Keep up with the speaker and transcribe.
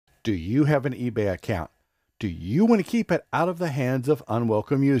Do you have an eBay account? Do you want to keep it out of the hands of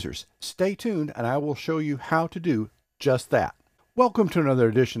unwelcome users? Stay tuned and I will show you how to do just that. Welcome to another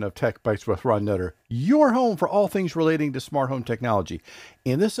edition of Tech Bites with Ron Nutter, your home for all things relating to smart home technology.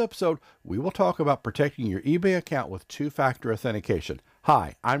 In this episode, we will talk about protecting your eBay account with two-factor authentication.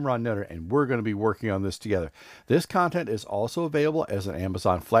 Hi, I'm Ron Nutter, and we're going to be working on this together. This content is also available as an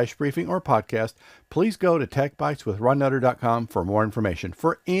Amazon flash briefing or podcast. Please go to techbiteswithronnutter.com for more information.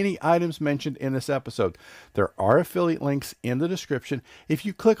 For any items mentioned in this episode, there are affiliate links in the description. If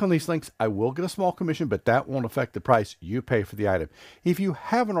you click on these links, I will get a small commission, but that won't affect the price you pay for the item. If you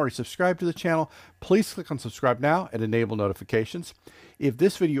haven't already subscribed to the channel, please click on subscribe now and enable notifications. If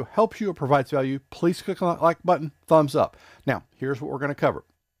this video helps you or provides value, please click on that like button, thumbs up. Now, here's what we're going to cover.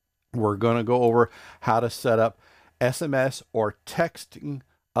 We're going to go over how to set up SMS or texting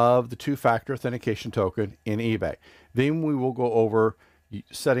of the two-factor authentication token in eBay. Then we will go over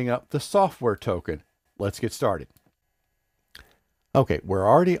setting up the software token. Let's get started. Okay, we're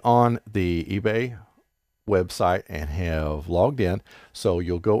already on the eBay website and have logged in. So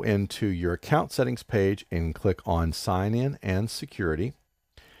you'll go into your account settings page and click on sign in and security.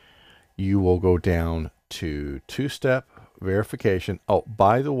 You will go down to two-step verification. Oh,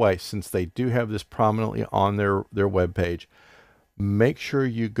 by the way, since they do have this prominently on their web page, make sure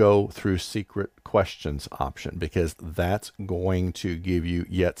you go through secret questions option, because that's going to give you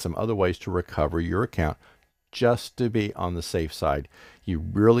yet some other ways to recover your account, just to be on the safe side. You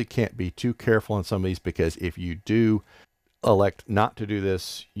really can't be too careful on some of these, because if you do elect not to do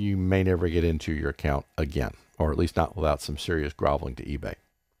this, you may never get into your account again, or at least not without some serious groveling to eBay.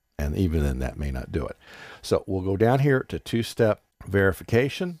 And even then, that may not do it. So we'll go down here to two-step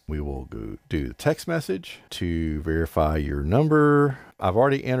verification. We will go do the text message to verify your number. I've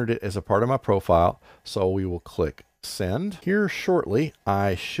already entered it as a part of my profile, so we will click send. Here shortly,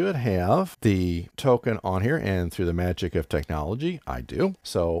 I should have the token on here, and through the magic of technology, I do.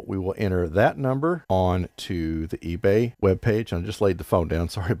 So we will enter that number on to the eBay webpage. I just laid the phone down.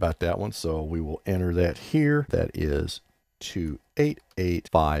 Sorry about that one. So we will enter that here. That is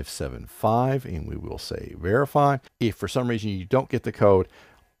 288575, and we will say verify. If for some reason you don't get the code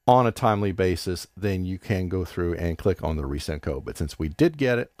on a timely basis, then you can go through and click on the resend code. But since we did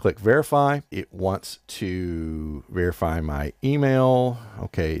get it, click verify. It wants to verify my email.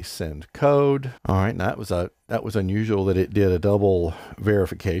 Okay, send code. All right, that was unusual that it did a double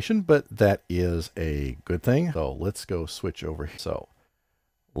verification, but that is a good thing. So let's go switch over. So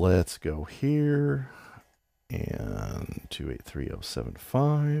let's go here and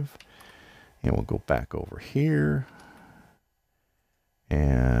 283075, and we'll go back over here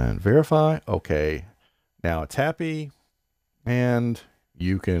and verify. Okay, now it's happy, and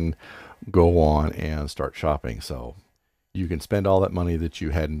you can go on and start shopping. So you can spend all that money that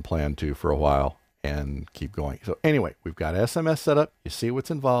you hadn't planned to for a while and keep going. So anyway, we've got SMS set up. You see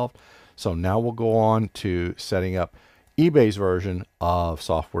what's involved. So now we'll go on to setting up eBay's version of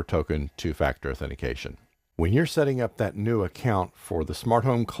software token two-factor authentication. When you're setting up that new account for the smart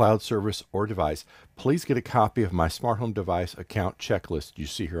home cloud service or device, please get a copy of my smart home device account checklist you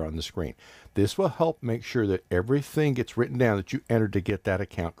see here on the screen. This will help make sure that everything gets written down that you entered to get that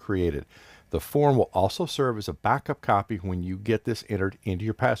account created. The form will also serve as a backup copy when you get this entered into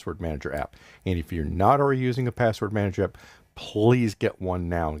your password manager app. And if you're not already using a password manager app, please get one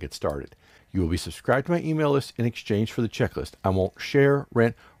now and get started. You will be subscribed to my email list in exchange for the checklist. I won't share,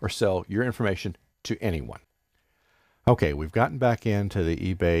 rent, or sell your information to anyone. Okay, we've gotten back into the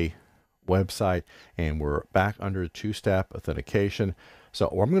eBay website, and we're back under two-step authentication. So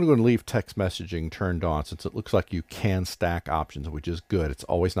I'm going to go and leave text messaging turned on, since it looks like you can stack options, which is good. It's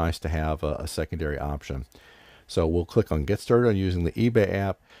always nice to have a secondary option. So we'll click on Get Started on using the eBay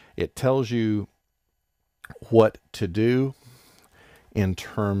app. It tells you what to do in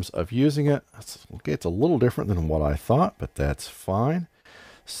terms of using it. Okay, it's a little different than what I thought, but that's fine.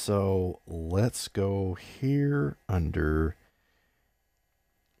 So let's go here under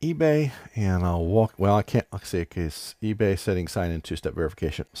eBay, and I'll walk. Well, I can't. Let's see. Okay, eBay settings, sign in, two-step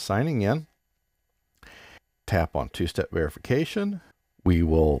verification. Signing in. Tap on two-step verification. We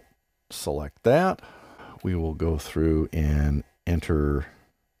will select that. We will go through and enter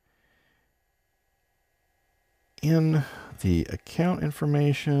in the account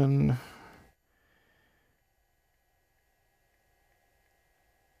information.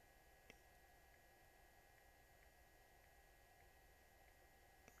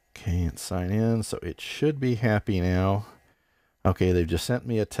 Okay, and sign in. So it should be happy now. Okay, they've just sent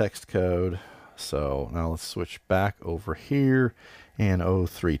me a text code. So now let's switch back over here and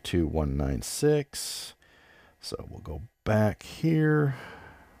 032196. So we'll go back here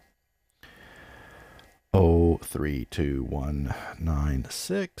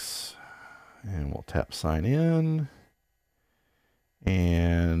 032196, and we'll tap sign in.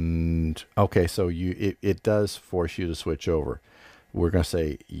 And okay, so it does force you to switch over. We're going to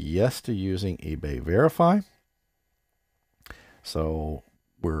say yes to using eBay Verify. So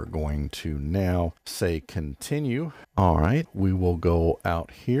we're going to now say continue. All right, we will go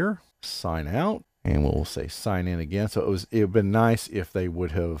out here, sign out, and we'll say sign in again. So it would have been nice if they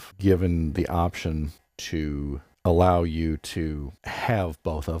would have given the option to allow you to have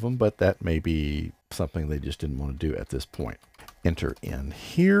both of them, but that may be something they just didn't want to do at this point. Enter in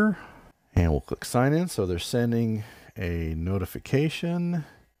here, and we'll click sign in. So they're sending a notification,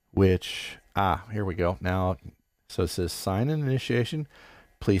 which, here we go. Now, so it says sign in initiation.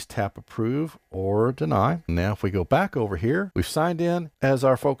 Please tap approve or deny. Now, if we go back over here, we've signed in, as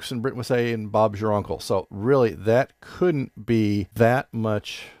our folks in Britain would say, and Bob's your uncle. So really, that couldn't be that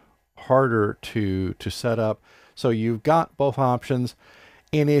much harder to set up. So you've got both options.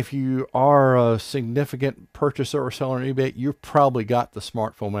 And if you are a significant purchaser or seller on eBay, you've probably got the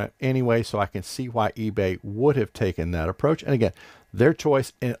SmartHome app anyway, so I can see why eBay would have taken that approach. And again, their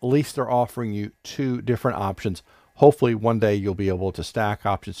choice, and at least they're offering you two different options. Hopefully one day you'll be able to stack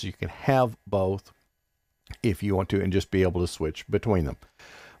options so you can have both if you want to and just be able to switch between them.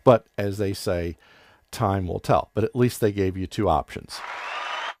 But as they say, time will tell. But at least they gave you two options.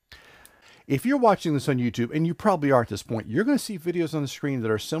 If you're watching this on YouTube, and you probably are at this point, you're going to see videos on the screen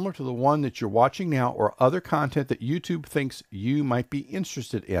that are similar to the one that you're watching now, or other content that YouTube thinks you might be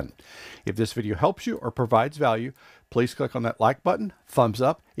interested in. If this video helps you or provides value, please click on that like button, thumbs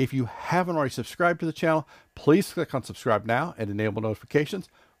up. If you haven't already subscribed to the channel, please click on subscribe now and enable notifications.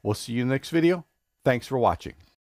 We'll see you in the next video. Thanks for watching.